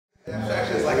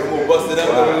It's like I'm gonna bust it up.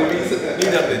 Don't really mean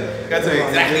nothing. Gotta tell you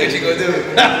exactly what you're gonna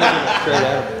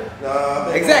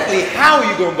do. Exactly how are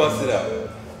you gonna bust it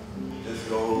up? Just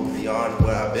go beyond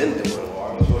what I've been doing.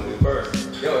 What you wanna do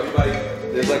first? Yo, everybody,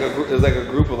 there's like a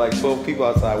group of like 12 people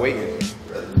outside waiting.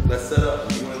 Let's set up. What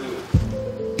do you wanna do?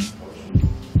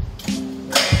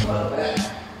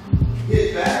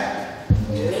 Get back.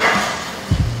 Yeah.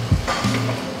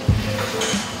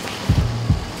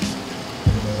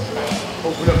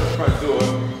 Open up the front door.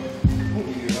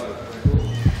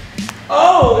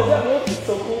 Oh, is that one? It's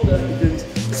so cool that you can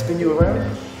spin you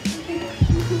around.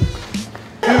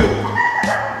 Dude.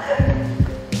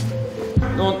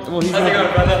 Well, he's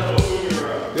not.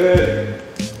 Good.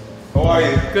 How are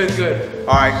you? Good, good.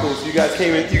 All right, cool. So you guys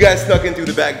came in. You guys snuck in through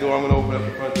the back door. I'm gonna open up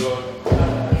the front door.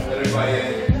 Let everybody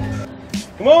in.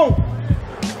 Come on.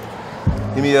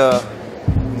 Give me let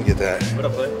me get that. What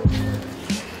up, bud?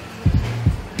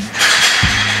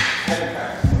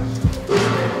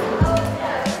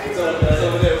 What's up, guys?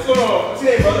 Over there. What's going on? What's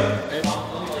your name, brother?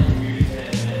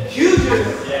 Huge.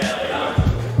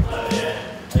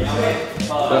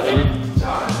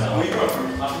 John. Where you from?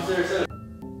 I'm from Sarasota.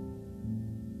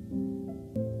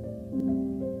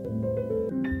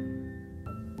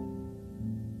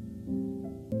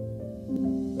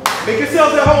 Make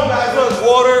yourselves at home, guys. Look,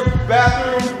 water,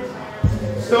 bathroom,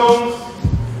 stones.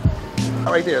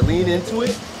 All right there, lean into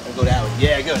it and go that way.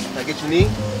 Yeah, good. Now get your knee.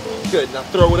 Good. Now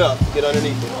throw it up. Get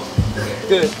underneath it.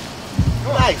 Good.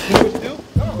 Nice. You know what to do?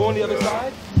 Go on the other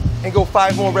side and go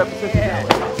 5 more repetitions that way.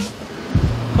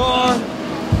 Come on.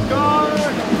 Guard.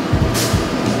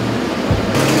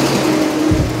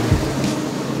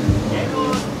 Hang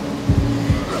on.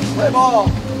 Play ball.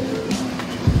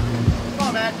 Come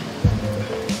on, man.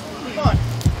 Come on.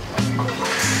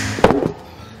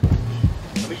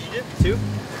 How many you did? 2?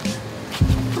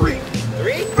 3.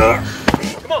 3?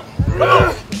 Come on. Come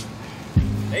on.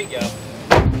 There you go.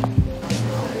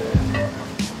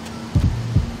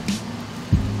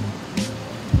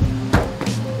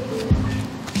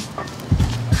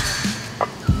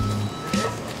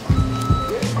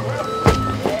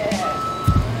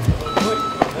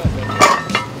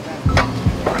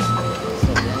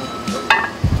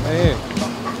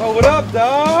 Oh, what up,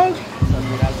 dog?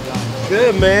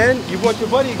 Good, man. You want your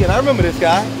buddy again? I remember this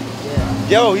guy. Yeah.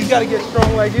 Yo, he's got to get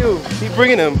strong like you. Keep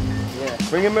bringing him. Yeah.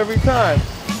 Bring him every time.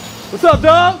 What's up,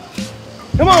 dog?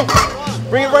 Come on.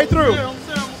 Bring it right through.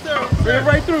 Almost there. Bring it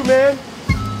right through, man.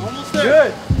 Almost there.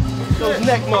 Good. Those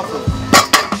neck muscles.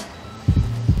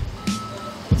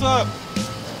 What's up?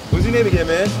 What's your name again,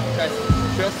 man?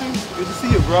 Tristan. Good to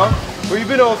see you, bro. Where you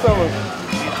been all summer?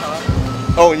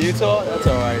 Utah. Oh, in Utah? That's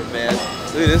all right, man.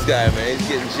 Look at this guy, man. He's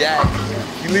getting jacked.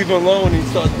 You leave him alone and he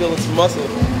starts building some muscle.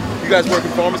 You guys working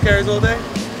farmer's carries all day?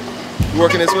 You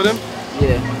working this with him?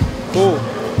 Yeah. Cool.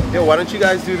 Yo, why don't you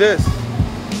guys do this?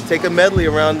 Take a medley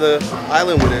around the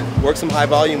island with it. Work some high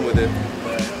volume with it.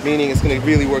 Meaning it's going to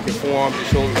really work your forearms, your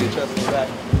shoulders, your chest, and your back.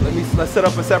 Let's set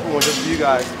up a separate one just for you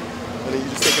guys. And then you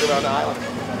just take it around the island.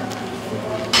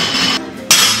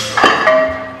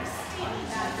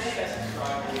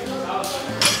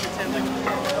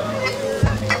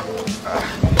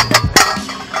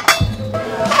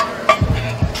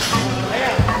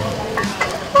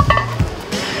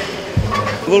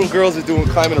 Little girls are doing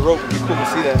climbing a rope. It'd be cool to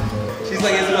see that. She's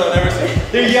like, Isabel, never seen.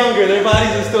 They're younger. Their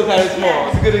bodies are still kind of small.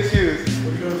 It's a good excuse.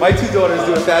 My 2 daughters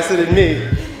do it faster than me,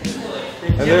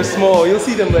 and they're small. You'll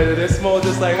see them later. They're small,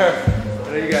 just like her. I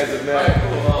know you guys have met.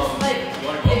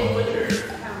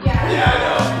 Yeah, I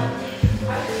know.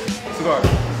 Cigar.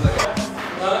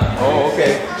 Oh,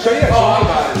 okay. Show you that. Show me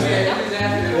about it,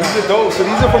 man. These are dope. So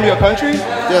these are from your country?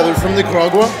 Yeah, they're from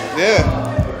Nicaragua. Yeah.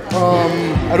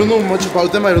 I don't know much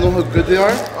about them. I don't know how good they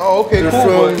are. Oh, okay, they're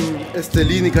cool. From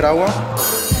Esteli, Nicaragua,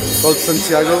 called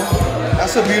Santiago.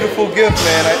 That's a beautiful gift,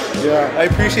 man. I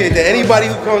appreciate that. Anybody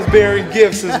who comes bearing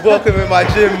gifts is welcome in my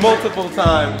gym multiple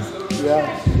times. Yeah.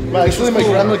 But actually, my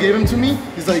grandma gave them to me.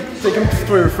 He's like, take them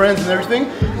for your friends and everything.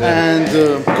 And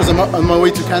because I'm on my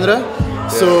way to Canada. Yeah.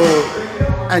 So,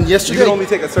 and yesterday. You can only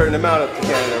take a certain amount up to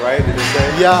Canada, right? Did it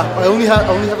say? Yeah, I only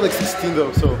have like 16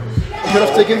 though. So I could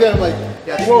have taken them like.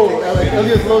 Whoa, like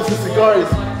Elliot loves his cigars.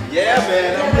 Yeah,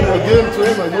 man. I'll give them to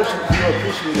him. I know she'll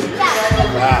appreciate it.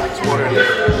 Ah, it's water in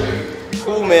there.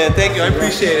 Cool, man. Thank you. I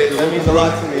appreciate it. That means a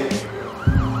lot to me.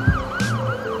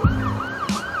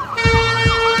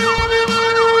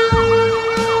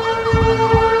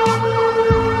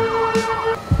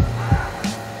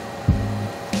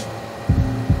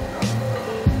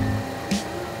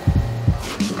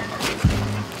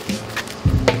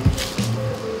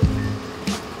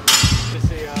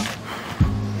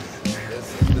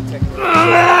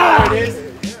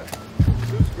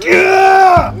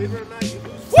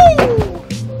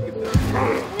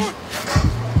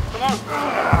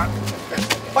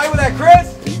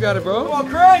 got it, bro. Come on,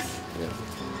 Chris.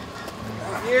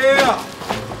 Yeah.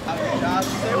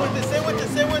 Stay with it, stay with it,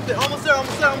 stay with it. Almost there,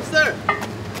 almost there, almost there.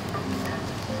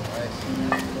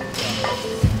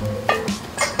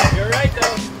 You're right,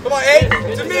 though. Come on, Abe.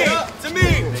 To me, to me,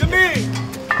 to me.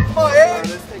 Come on, Abe.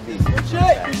 Good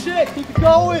shit, good shit. Keep it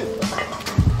going.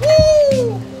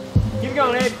 Woo! Keep it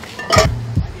going, Abe.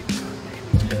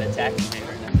 An attack me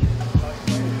right now.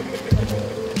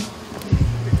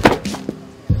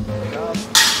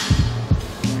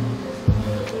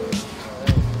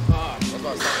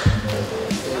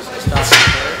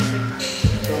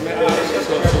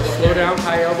 So slow down,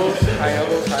 high elbows, high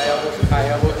elbows, high elbows, high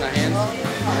elbows, not hands.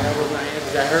 High elbows, not hands.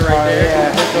 Is that her right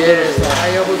there? Yeah, so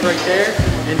high elbows right there.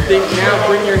 And think now,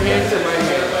 bring your hand to my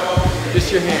hand. Just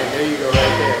your hand. There you go,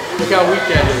 right there. Look how weak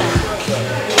that is.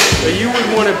 So you would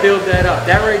want to build that up.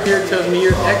 That right there tells me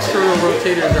your external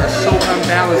rotators are so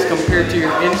unbalanced compared to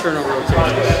your internal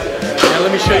rotators. Now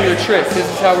let me show you a trick. This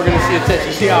is how we're going to see a test.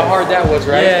 You see how hard that was,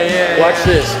 right? Yeah. Watch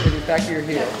this. In the back of your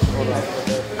heel. Hold on.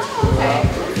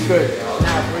 Good.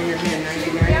 Now bring your hand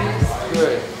 90-90.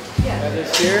 Good. Grab this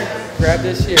here. Grab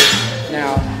this here.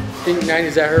 Now, think 90.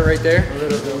 Is that her right there? A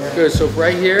little bit. Yeah. Good. So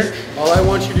right here, all I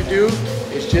want you to do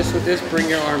is just with this, bring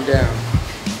your arm down.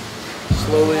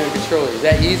 Slowly and controlling. Is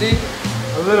that easy?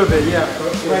 A little bit, yeah.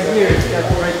 Right here,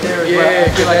 that's right there. Yeah,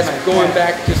 good. That's going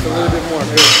back just a little bit more.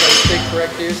 Good. Stay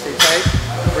correct here, stay tight.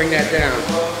 Bring that down.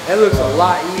 That looks a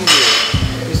lot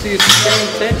easier. You see, it's the same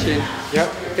tension. Yep.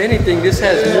 If anything, this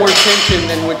has more tension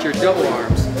than with your double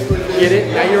arms. Get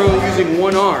it? Now you're only using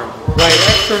one arm. Right.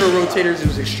 External rotators, it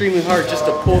was extremely hard just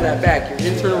to pull that back. Your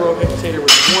internal rotator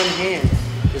with one hand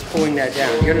is pulling that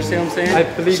down. You understand what I'm saying? I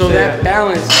believe so. That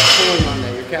balance is pulling on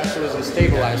that. Your capsule isn't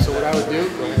stabilized. So what I would do,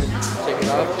 go ahead, take it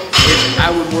off, is I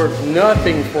would work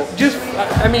nothing for, just,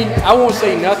 I mean, I won't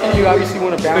say nothing. You obviously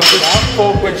want to balance it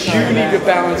out, but you need to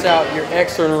balance out your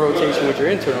external rotation with your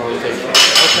internal rotation.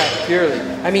 Okay, purely.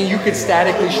 I mean, you could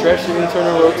statically stretch your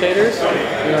internal rotators.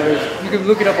 You know, you can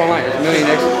look it up online. There's a million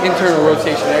internal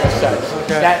rotation exercises.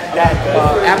 Okay. That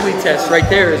athlete test right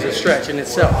there is a stretch in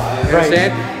itself. You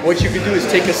understand? What you can do is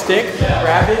take a stick,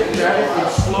 grab it,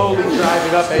 and slowly drive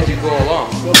it up as you go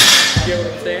along. You get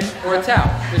what I'm saying? Or a towel.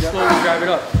 Just slowly drive it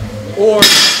up. Or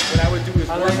what I would do is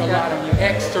work a lot of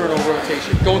external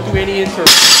rotation. Don't do any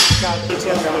internal.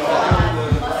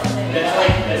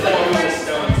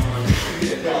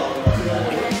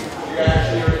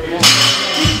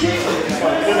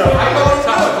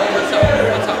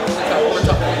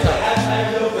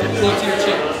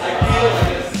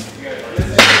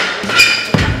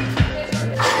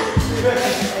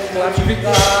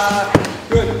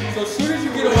 Good. So as soon as you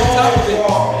get on top of it,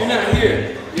 you're not here.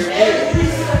 You're here. Good.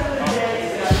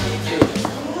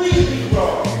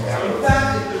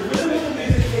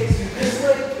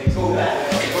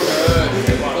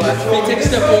 Take a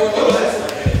step forward.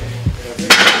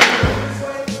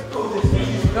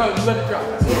 No, just let it drop.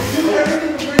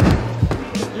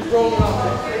 Just roll it off.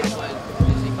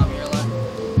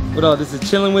 What up? This is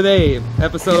Chilling with Abe,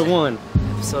 episode 1.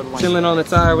 Chilling on the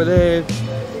tire with Abe.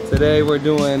 Today we're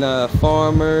doing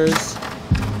farmers.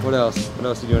 What else? What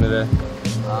else are you doing today?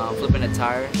 Flipping a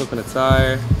tire. Flipping a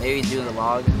tire. Maybe doing the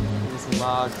log. Doing some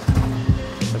log.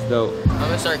 That's dope. I'm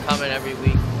gonna start coming every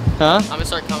week. Huh? I'm gonna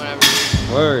start coming every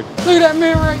week. Word. Look at that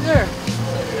man right there.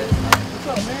 What's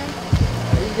up, man?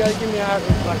 You gotta give me a high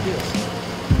rate like this.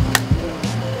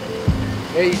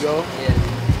 There you go. Yeah.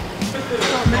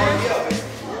 What's up, man?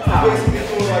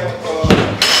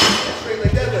 Straight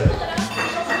like that.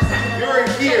 You're in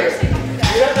gear.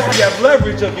 You have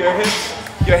leverage of your hips,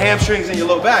 your hamstrings, and your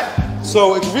low back.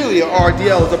 So it's really an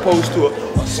RDL as opposed to a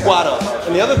squat up.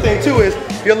 And the other thing too is,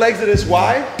 if your legs are this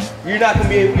wide, you're not gonna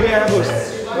be able, you have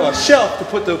a shelf to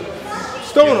put the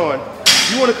stone on.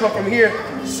 You wanna come from here,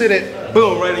 sit it,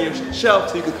 boom, right on your shelf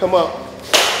so you can come up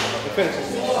and finish it.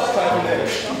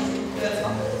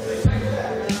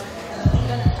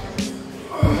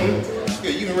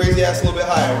 Good, you can raise your ass a little bit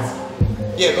higher.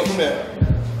 Yeah, go from there.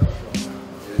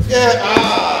 Yeah,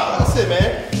 that's it,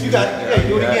 man. You got it.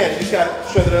 Do it again. You just got to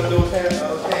strengthen up those hands.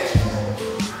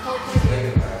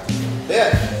 Yeah.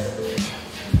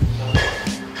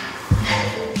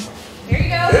 Here you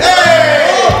go.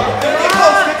 Hey! Get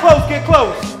close, get close, get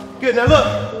close. Good, now look,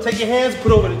 take your hands,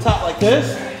 put over the top like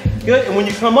this. Good, and when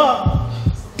you come up,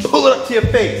 pull it up to your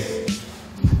face.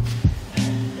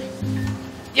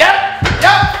 Yep,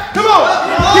 yep, come on.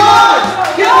 Keep going,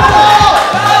 keep going.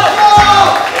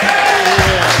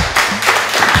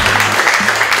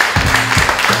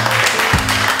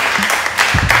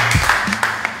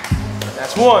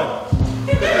 That's one.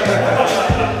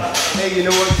 Hey, you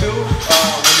know what too?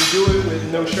 When you do it with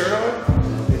no shirt on,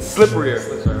 Slipperier.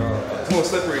 It's more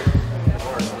slippery.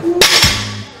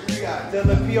 We got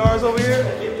deadlift PRs over here.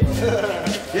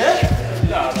 Yeah?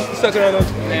 You sucking on the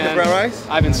brown rice?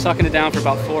 I've been sucking it down for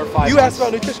about 4 or 5 months. You asked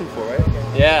about nutrition before, right?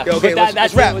 Yeah. Yeah, okay, But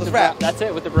let's wrap. That's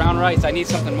it with the brown rice. I need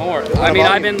something more. I mean,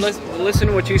 I've been listening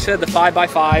to what you said, the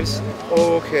 5x5s.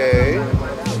 Okay.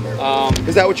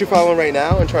 Is that what you're following right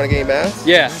now and trying to gain mass?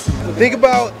 Yeah. Think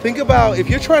about if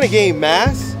you're trying to gain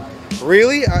mass,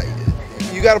 really,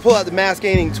 you got to pull out the mass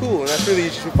gaining tool, and that's really you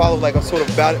should follow like a sort of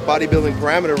bodybuilding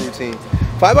parameter routine.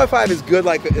 5x5 is good,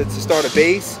 like to start a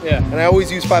base. Yeah. And I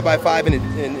always use 5x5 in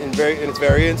its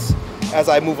variants as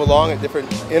I move along at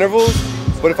different intervals.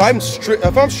 But if I'm straight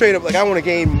up, like I want to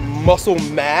gain muscle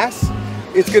mass,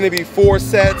 it's going to be 4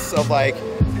 sets of like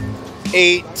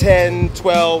 8, 10,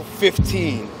 12,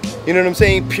 15. You know what I'm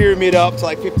saying? Pyramid up to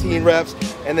like 15 reps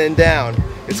and then down.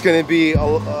 It's going to be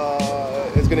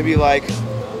like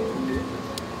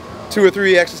 2 or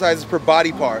 3 exercises per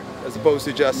body part as opposed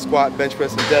to just squat, bench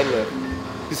press, and deadlift.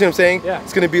 You see what I'm saying? Yeah.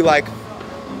 It's going to be like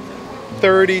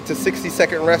 30 to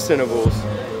 60-second rest intervals.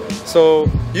 So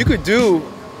you could do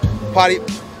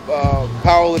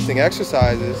powerlifting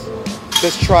exercises.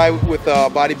 Just try with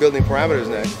bodybuilding parameters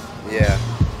next. Yeah.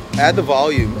 Add the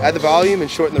volume and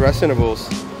shorten the rest intervals.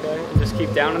 Okay. And just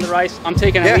keep down in the rice. I'm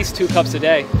taking at least 2 cups a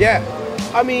day. Yeah.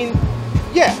 I mean,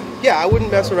 yeah. I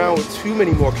wouldn't mess around with too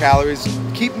many more calories.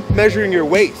 Keep measuring your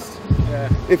waist. Yeah.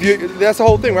 That's the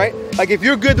whole thing, right? Like if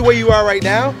you're good the way you are right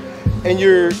now, and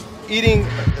you're eating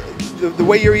the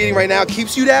way you're eating right now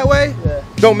keeps you that way,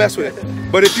 don't mess with it.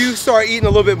 But if you start eating a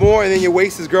little bit more and then your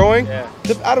waist is growing,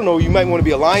 I don't know, you might want to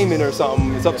be a lineman or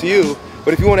something. It's up to you.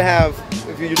 But if you're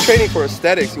training for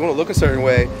aesthetics, you want to look a certain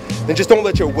way, then just don't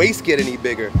let your waist get any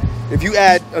bigger. If you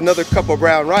add another cup of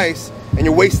brown rice and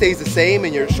your waist stays the same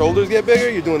and your shoulders get bigger,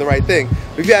 you're doing the right thing.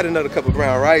 But if you add another cup of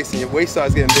brown rice and your waist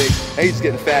starts getting big, now you're just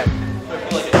getting fat.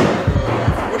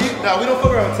 No, we don't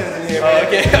fuck around with 10s in here, man.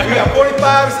 Okay. We got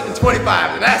 45s and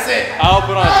 25s, and that's it. I'll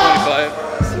put on 25.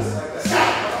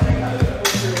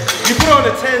 You put on the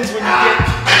 10s when you get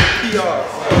PRs.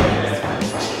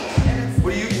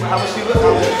 How much do you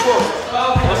pull?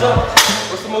 What's up?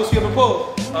 What's the most you ever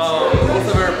pulled? Most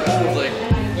I've ever pulled was like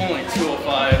only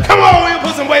 205. Come on, we'll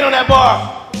put some weight on that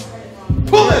bar.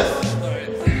 Pull this.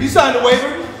 Right. You signed the waiver?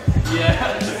 Yeah.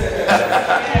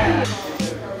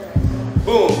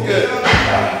 Boom, good.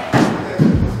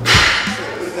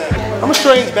 I'm a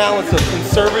strange balance of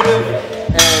conservative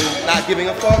and not giving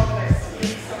a fuck.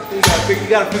 You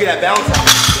gotta figure that balance out.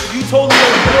 If you totally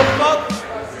don't give a fuck,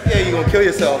 yeah, you're gonna kill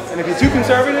yourself. And if you're too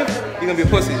conservative, you're gonna be a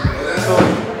pussy. So,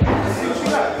 let's see what you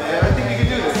got, man. I think you can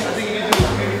do this.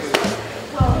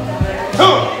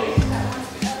 Come on.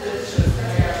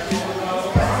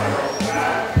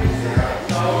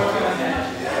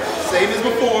 Same as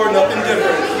before, nothing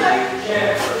different.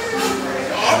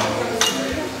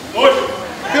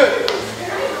 Good.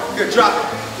 Good, drop it.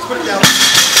 Just put it down.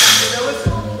 Now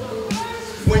listen,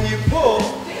 when you pull,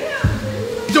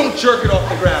 don't jerk it off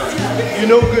the ground. You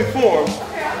know good form.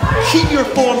 Keep your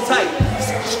form tight.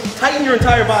 Tighten your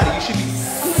entire body. You should be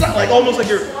like almost like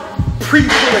you're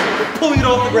pre-pulling. You're pulling it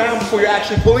off the ground before you're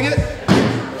actually pulling it.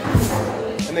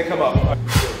 And then come up.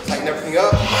 Tighten everything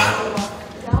up.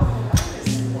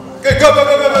 Good, go.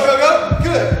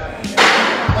 Good.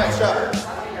 Nice job.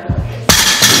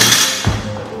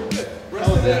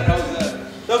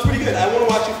 That was pretty good. I want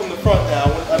to watch you from the front now.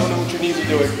 I don't know what your knees are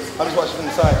doing. I'll just watch you from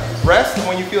the side. Rest, and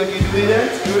when you feel like you do it again,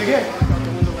 do it again.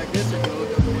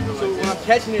 So when I'm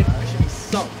catching it, I should be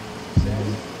sunk.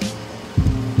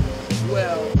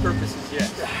 Well, purposes, yes.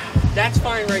 That's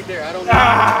fine right there. I don't know.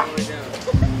 Right down.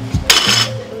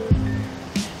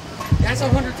 That's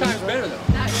 100 times better though.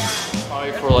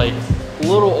 Probably for like a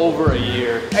little over a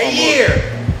year. A year!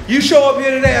 You show up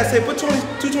here today, I say put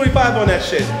 225 on that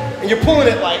shit. And you're pulling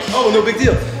it like, oh, no big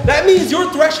deal. That means your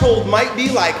threshold might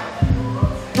be like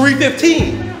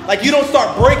 315. Like you don't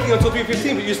start breaking until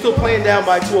 315, but you're still playing down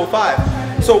by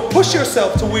 205. So push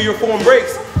yourself to where your form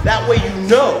breaks. That way you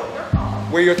know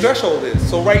where your threshold is.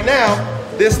 So right now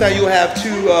you'll have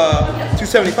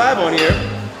 275 on here.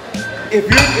 If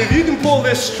you can pull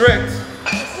this strict,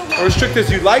 or as strict as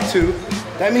you'd like to,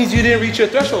 that means you didn't reach your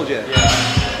threshold yet.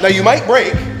 Yeah. Now you might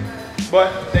break,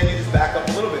 but then you just back up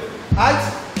a little bit.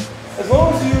 As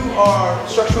long as you are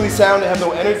structurally sound and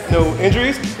have no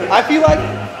injuries, I feel like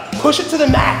push it to the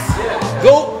max. Yeah.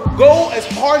 Go as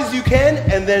hard as you can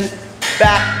and then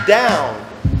back down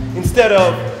instead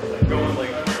of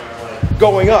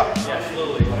going up. Yeah,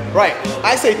 slowly. Right.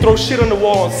 I say throw shit on the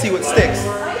wall and see what sticks,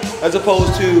 as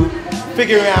opposed to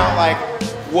figuring out like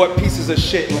what pieces of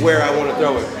shit and where I want to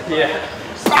throw it. Yeah.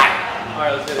 All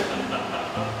right, let's hit it.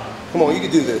 Come on, you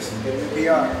can do this.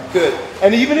 Good.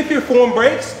 And even if your form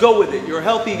breaks, go with it. You're a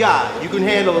healthy guy. You can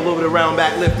handle a little bit of round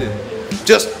back lifting.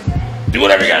 Just do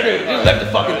whatever you gotta do. Just lift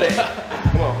the fucking thing.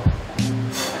 Come on.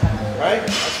 Right?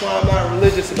 That's why I'm not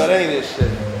religious about any of this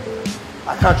shit.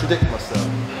 I contradict myself.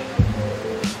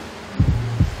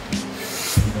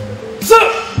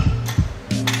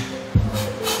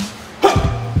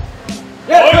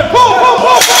 Yeah,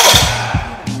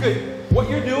 pull. Good. What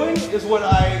you're doing is what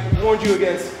I warned you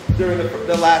against during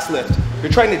the last lift.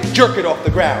 You're trying to jerk it off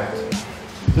the ground.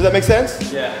 Does that make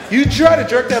sense? Yeah. You try to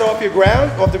jerk that off the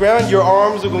ground, your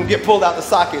arms are going to get pulled out the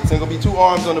sockets, and going to be 2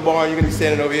 arms on the bar, and you're going to be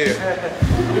standing over here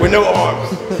with no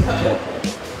arms.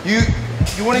 You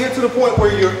want to get to the point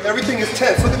where everything is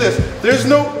tense. Look at this. There's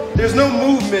no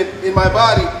movement in my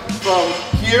body from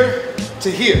here to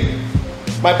here.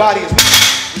 My body is moving.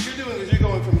 What you're doing is you're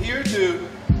going from here to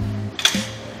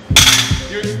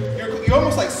you're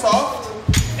almost like soft,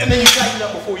 and then you tighten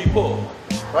up before you pull,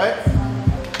 right?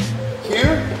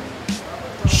 Here,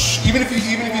 even if you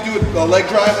do a leg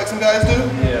drive like some guys do,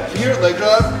 here, leg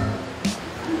drive,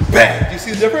 bang. Do you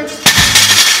see the difference?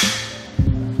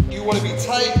 You want to be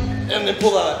tight and then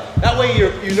pull out. That way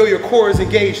you know your core is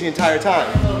engaged the entire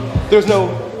time. There's no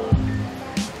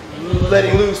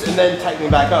letting loose and then tightening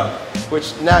back up,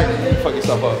 which now you fuck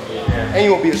yourself up. And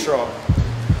you won't be as strong.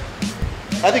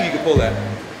 I think you can pull that.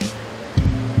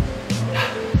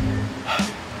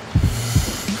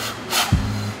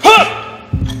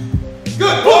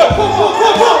 Good, pull.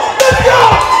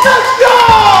 Let's go!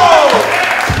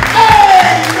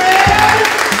 Hey, man!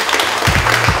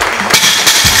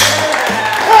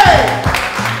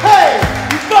 Hey!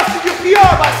 You busted your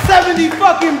PR by 70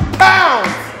 fucking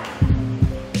pounds!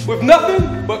 With nothing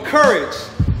but courage.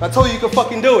 I told you you could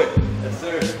fucking do it. Yes,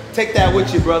 sir. Take that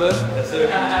with you, brother. Yes, sir.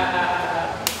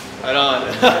 Right on.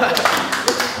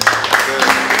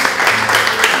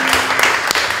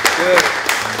 Good.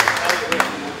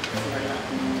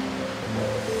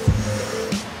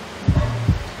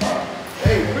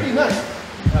 Nice.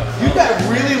 You've got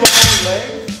really long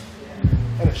legs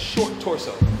and a short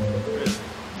torso.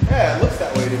 Yeah, it looks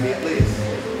that way to me at least.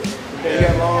 Okay, you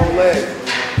got long legs.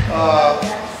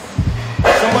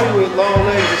 Somebody with long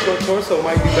legs and short torso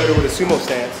might be better with a sumo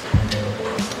stance.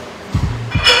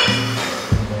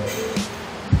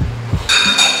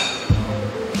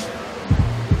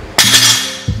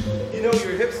 You know,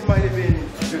 your hips might have been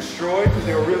destroyed because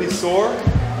they were really sore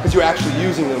because you were actually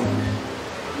using them.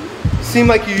 Seemed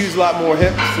like you used a lot more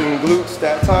hips and glutes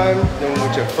that time than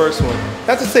with your first one.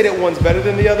 Not to say that one's better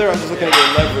than the other, I'm just looking at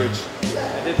your leverage.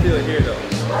 I did feel it here though.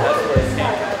 That's where it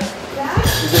came.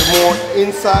 Is it more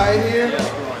inside here?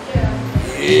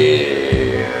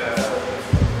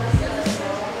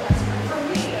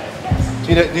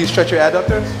 Yeah. Do you stretch your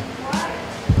adductors?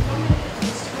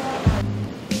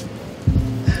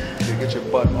 Okay, get your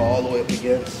butt all the way up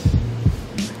against.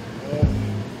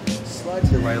 Slide to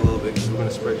the right a little bit because we're going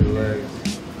to spread your legs.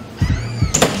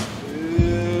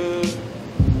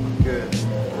 Good.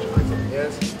 Put your legs up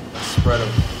against. Spread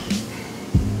them.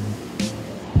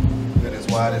 Good, as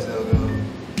wide as they'll go.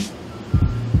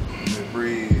 Good,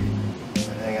 breathe.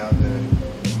 And hang out there.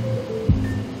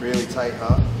 Really tight,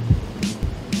 huh?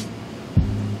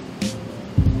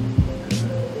 Good.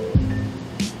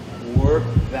 Work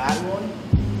that one.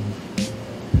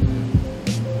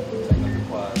 Tighten up your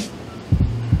quads.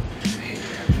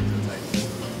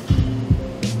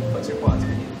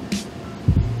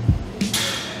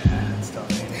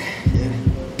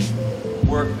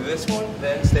 Work this one,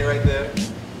 then stay right there.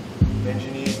 Bend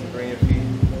your knees and bring your feet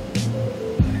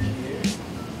back here.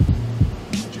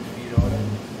 Put your feet on it.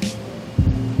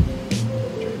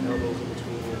 Put your elbows in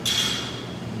between you.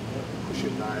 Push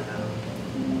your thigh down.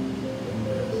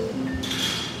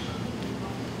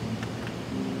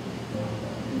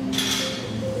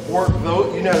 Work those.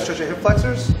 You know how to stretch your hip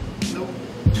flexors? Nope.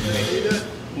 Can you do that?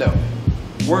 No.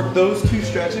 Work those 2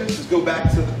 stretches. Just go back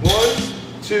to the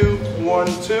 1, 2, 1,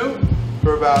 2.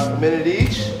 For about a minute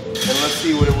each, and let's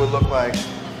see what it would look like.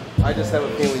 I just have a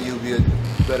feeling you'll be a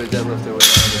better deadlifter with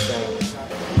the same.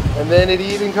 And then it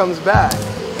even comes back.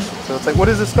 So it's like, what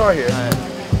is the scar here? You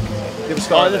have a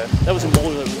scar there. That was a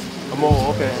mole. A mole,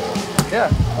 okay.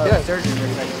 Yeah, yeah. Surgery.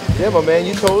 Yeah, my man,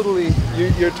 you're totally.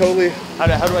 How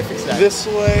do I fix that? This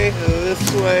way, this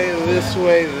way, this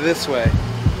way, this way.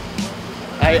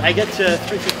 I get to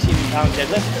 315-pound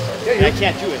deadlift. Yeah, I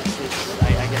can't do it.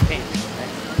 I get pain.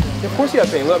 Of course you have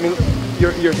pain. Look, I mean,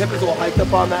 your hip is all hiked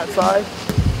up on that side.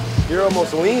 You're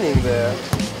almost leaning there.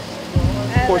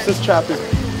 Of course, this trap is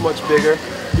much bigger.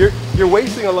 You're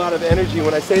wasting a lot of energy.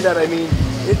 When I say that, I mean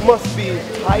it must be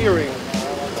tiring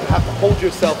to have to hold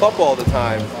yourself up all the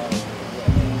time.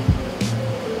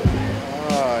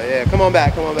 Yeah, come on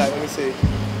back, let me see.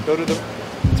 Go to the,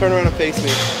 turn around and face me.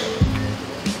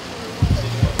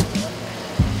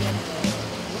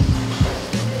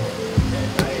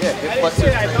 Yeah, hip flexors.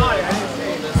 I thought it. I didn't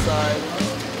say On this side.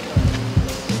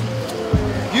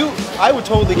 I would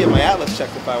totally get my atlas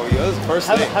checked if I were you. That's the first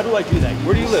thing. How do I do that?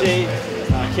 Where do you live? Say,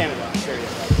 Canada, Ontario.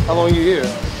 How long are you here?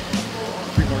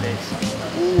 3 more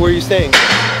days. Where are you staying?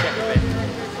 Canada Bay.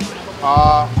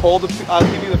 I'll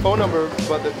give you the phone number,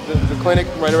 but the clinic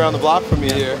right around the block from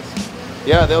me here.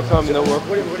 Yeah, they'll come and they'll work.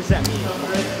 What does that mean?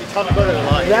 You talk about it a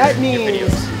lot. That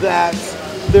means that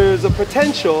there's a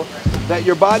potential that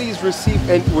your body's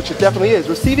which it definitely is,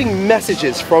 receiving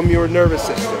messages from your nervous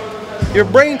system. Your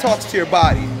brain talks to your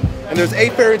body, and there's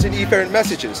afferent and efferent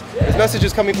messages. There's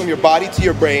messages coming from your body to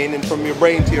your brain and from your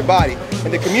brain to your body,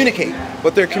 and they communicate,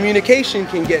 but their communication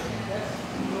can get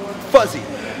fuzzy.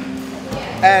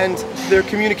 And their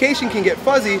communication can get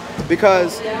fuzzy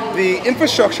because the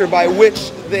infrastructure by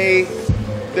which their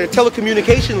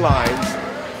telecommunication lines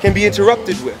can be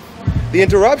interrupted with. The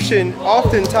interruption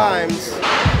oftentimes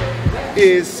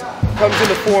comes in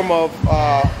the form of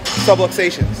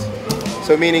subluxations.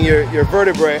 So meaning your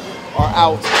vertebrae are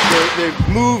out. They've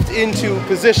moved into a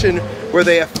position where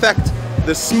they affect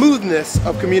the smoothness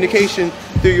of communication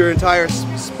through your entire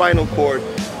spinal cord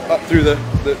up through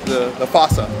the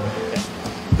fossa.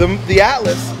 The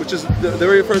atlas, which is the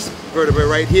very first vertebrae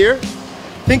right here,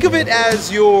 think of it as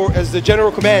the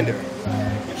general commander.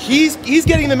 He's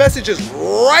getting the messages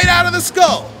right out of the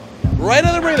skull, right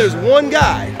out of the brain. There's one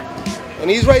guy, and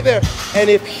he's right there. And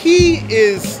if he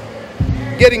is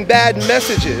getting bad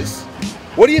messages,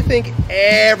 what do you think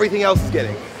everything else is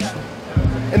getting?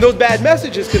 And those bad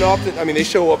messages can often, they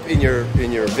show up in your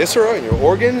viscera, in your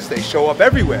organs. They show up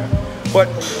everywhere. But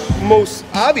most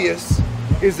obvious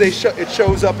is it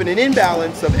shows up in an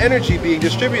imbalance of energy being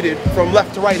distributed from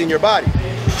left to right in your body.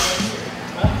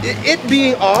 It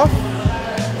being off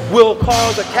will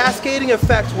cause a cascading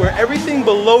effect where everything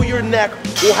below your neck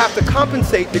will have to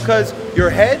compensate because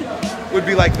your head would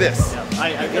be like this.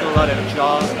 I get a lot of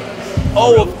jaw.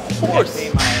 Oh, of course.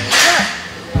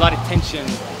 A lot of tension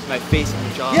in my face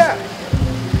and jaw. Yeah.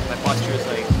 My posture is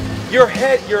like... Your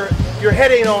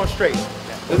head ain't on straight.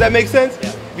 Does that make sense? Yeah.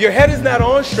 If your head is not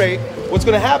on straight, what's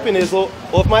going to happen is, well,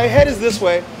 if my head is this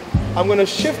way, I'm going to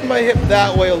shift my hip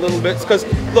that way a little bit. Because,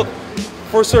 look,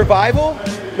 for survival,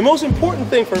 the most important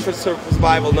thing for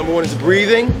survival, number one, is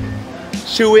breathing,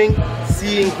 chewing,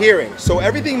 seeing, hearing. So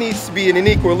everything needs to be in an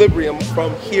equilibrium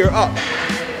from here up.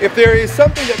 If there is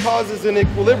something that causes an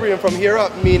equilibrium from here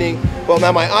up, meaning, well,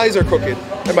 now my eyes are crooked,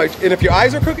 and if your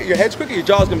eyes are crooked, your head's crooked, your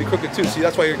jaw's going to be crooked too. See,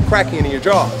 that's why you're cracking it in your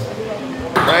jaw,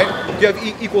 right? Do you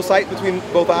have equal sight between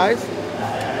both eyes?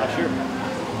 Not sure.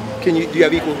 Do you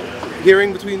have equal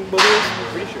hearing between both ears?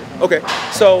 Pretty sure. Okay,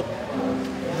 so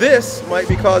this might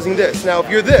be causing this. Now, if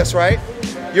you're this, right,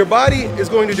 your body is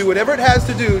going to do whatever it has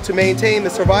to do to maintain the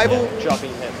survival,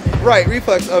 dropping head. Right,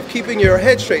 reflex of keeping your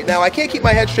head straight. Now, I can't keep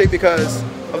my head straight because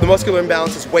of the muscular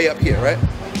imbalance is way up here, right?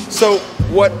 So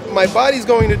what my body's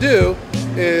going to do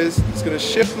is it's going to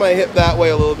shift my hip that way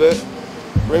a little bit,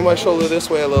 bring my shoulder this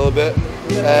way a little bit,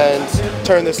 and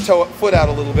turn this foot out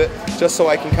a little bit just so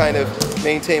I can kind of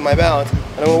maintain my balance.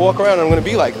 And I'm going to walk around and I'm going to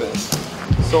be like this.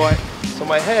 So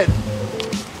my head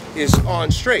is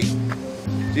on straight.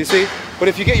 Do you see? But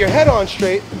if you get your head on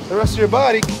straight, the rest of your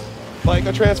body, like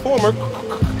a transformer,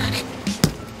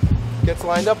 gets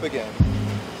lined up again.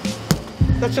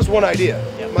 That's just one idea.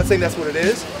 Yeah. I'm not saying that's what it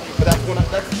is, but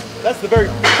that's the very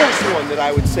first one that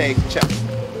I would say check.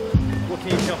 What can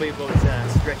you tell me about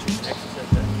stretches and exercises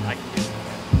that I can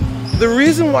do? The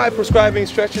reason why prescribing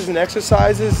stretches and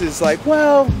exercises is like,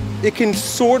 well, it can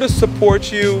sort of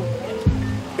support you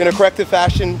in a corrective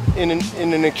fashion in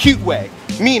an acute way.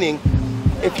 Meaning,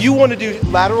 if you want to do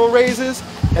lateral raises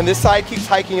and this side keeps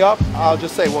hiking up, I'll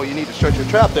just say, well, you need to stretch your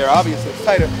trap there. Obviously, it's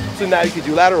tighter, so now you can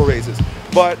do lateral raises.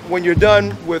 But when you're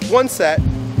done with one set,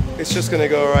 it's just going to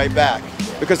go right back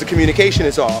because the communication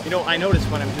is off. You know, I notice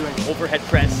when I'm doing overhead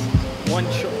press, one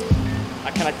shoulder,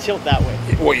 I kind of tilt that way.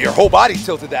 Well, your whole body's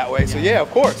tilted that way, so yeah,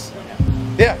 of course.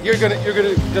 Yeah, you're gonna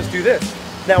just do this.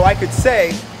 Now I could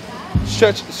say,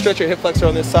 stretch your hip flexor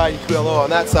on this side, your QLO on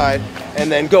that side,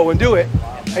 and then go and do it.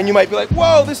 And you might be like,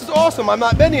 whoa, this is awesome, I'm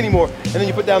not bending anymore. And then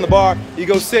you put down the bar, you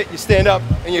go sit, you stand up,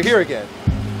 and you're here again.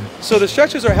 So the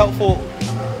stretches are helpful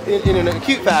in an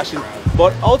acute fashion,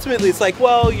 but ultimately it's like,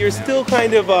 well, you're still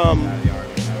kind of,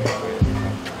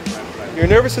 your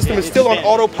nervous system is still on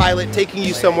autopilot taking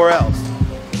you somewhere else.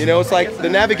 You know, it's like the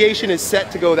navigation is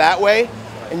set to go that way,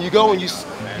 and you go and you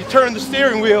turn the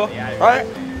steering wheel, right?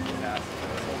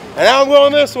 And now I'm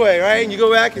going this way, right? And you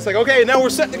go back, it's like, okay, now we're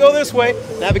set to go this way.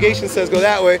 Navigation says go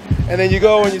that way. And then you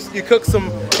go and you cook some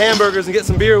hamburgers and get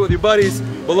some beer with your buddies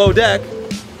below deck.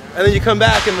 And then you come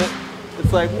back and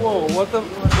it's like, whoa, what the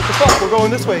fuck? We're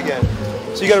going this way again.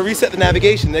 So you gotta reset the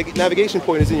navigation. The navigation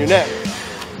point is in your neck.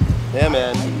 Yeah,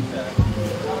 man.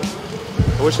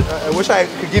 I wish I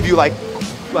could give you like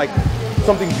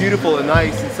something beautiful and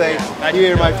nice and say,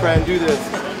 here, my friend, do this.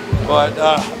 But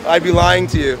I'd be lying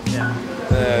to you.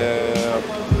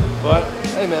 But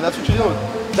hey, man, that's what you're doing.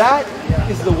 That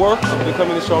is the work of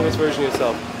becoming the strongest version of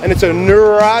yourself. And it's a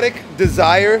neurotic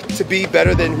desire to be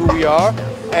better than who we are.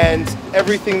 And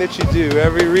everything that you do,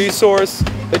 every resource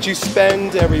that you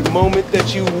spend, every moment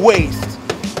that you waste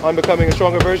on becoming a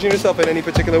stronger version of yourself in any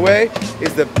particular way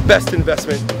is the best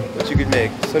investment that you could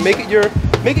make. So make it your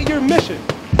mission.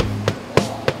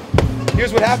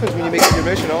 Here's what happens when you make it your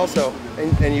mission also,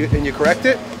 and you correct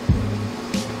it.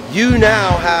 You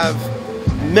now have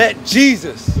met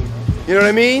Jesus. You know what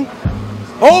I mean?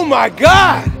 Oh my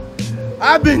God,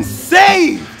 I've been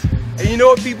saved. And you know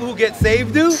what people who get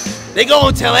saved do? They go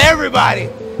and tell everybody,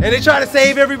 and they try to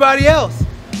save everybody else.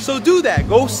 So do that.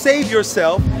 Go save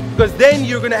yourself, because then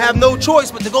you're going to have no choice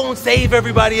but to go and save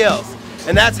everybody else.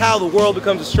 And that's how the world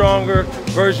becomes a stronger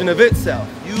version of itself.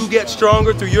 You get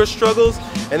stronger through your struggles,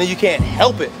 and then you can't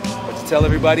help it but to tell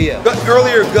everybody else.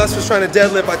 Earlier, Gus was trying to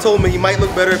deadlift. I told him he might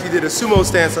look better if he did a sumo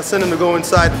stance. I sent him to go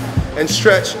inside and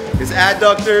stretch his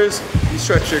adductors. He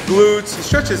stretched your glutes. He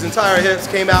stretched his entire hips,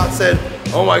 came out and said,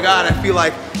 oh my God, I feel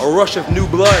like a rush of new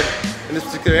blood in this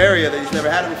particular area that he's never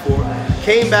had it before.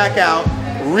 Came back out,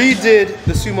 redid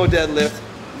the sumo deadlift,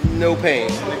 no pain.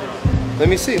 Let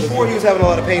me see, before he was having a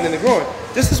lot of pain in the groin.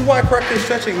 This is why corrective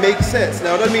stretching makes sense.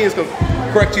 Now it doesn't mean it's gonna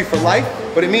correct you for life,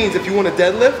 but it means if you want to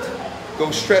deadlift,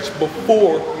 go stretch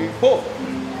before you pull.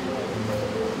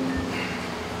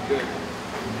 Good.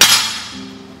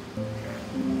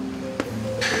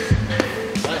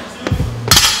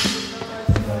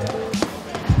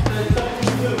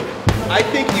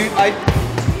 I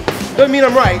doesn't mean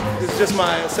I'm right, it's just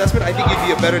my assessment. I think you'd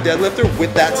be a better deadlifter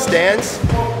with that stance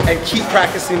and keep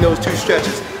practicing those two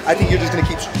stretches. I think you're just gonna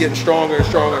keep getting stronger and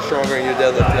stronger and stronger in your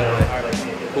deadlift that way.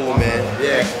 Cool, man.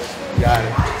 Yeah, got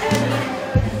it.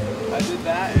 I did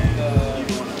that and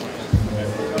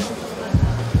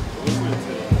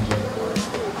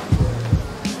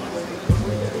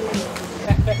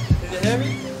is it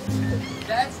heavy?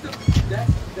 That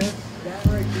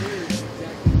right there is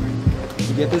exactly right.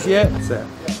 You get this yet? Set.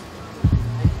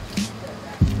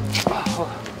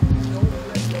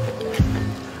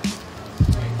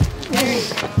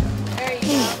 There you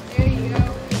go. There you go.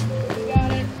 You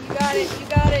got it. You got it. You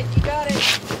got it. You got it.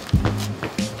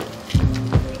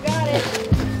 You got it.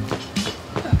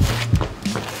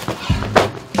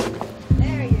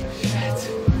 There you go.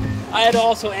 I had to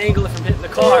also angle it from hitting the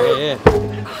car. Yeah.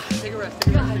 Take a rest.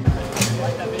 Take a rest.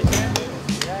 Like that big man?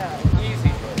 Yeah.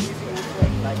 Easy.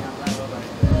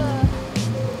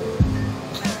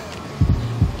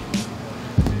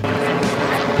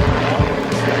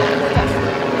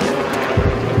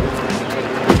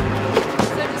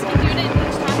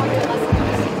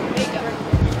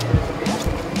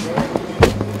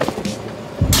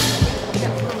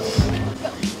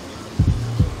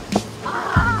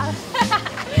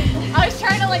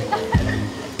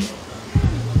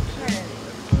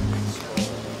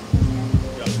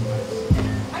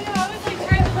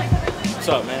 What's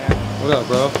up, man? What up,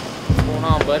 bro? What's going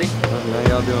on, buddy? How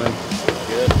y'all doing?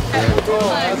 Good.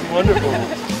 Oh, that's wonderful.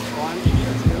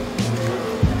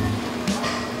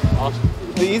 Awesome.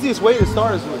 The easiest way to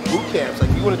start is with boot camps. Like,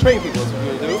 you want to train people, that's what you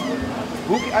want to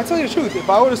do. I tell you the truth, if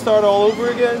I were to start all over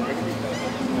again,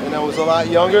 and I was a lot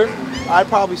younger, I'd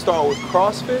probably start with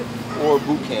CrossFit or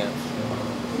boot camp.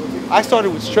 I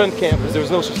started with strength camp because there was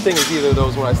no such thing as either of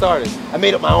those when I started. I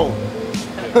made up my own.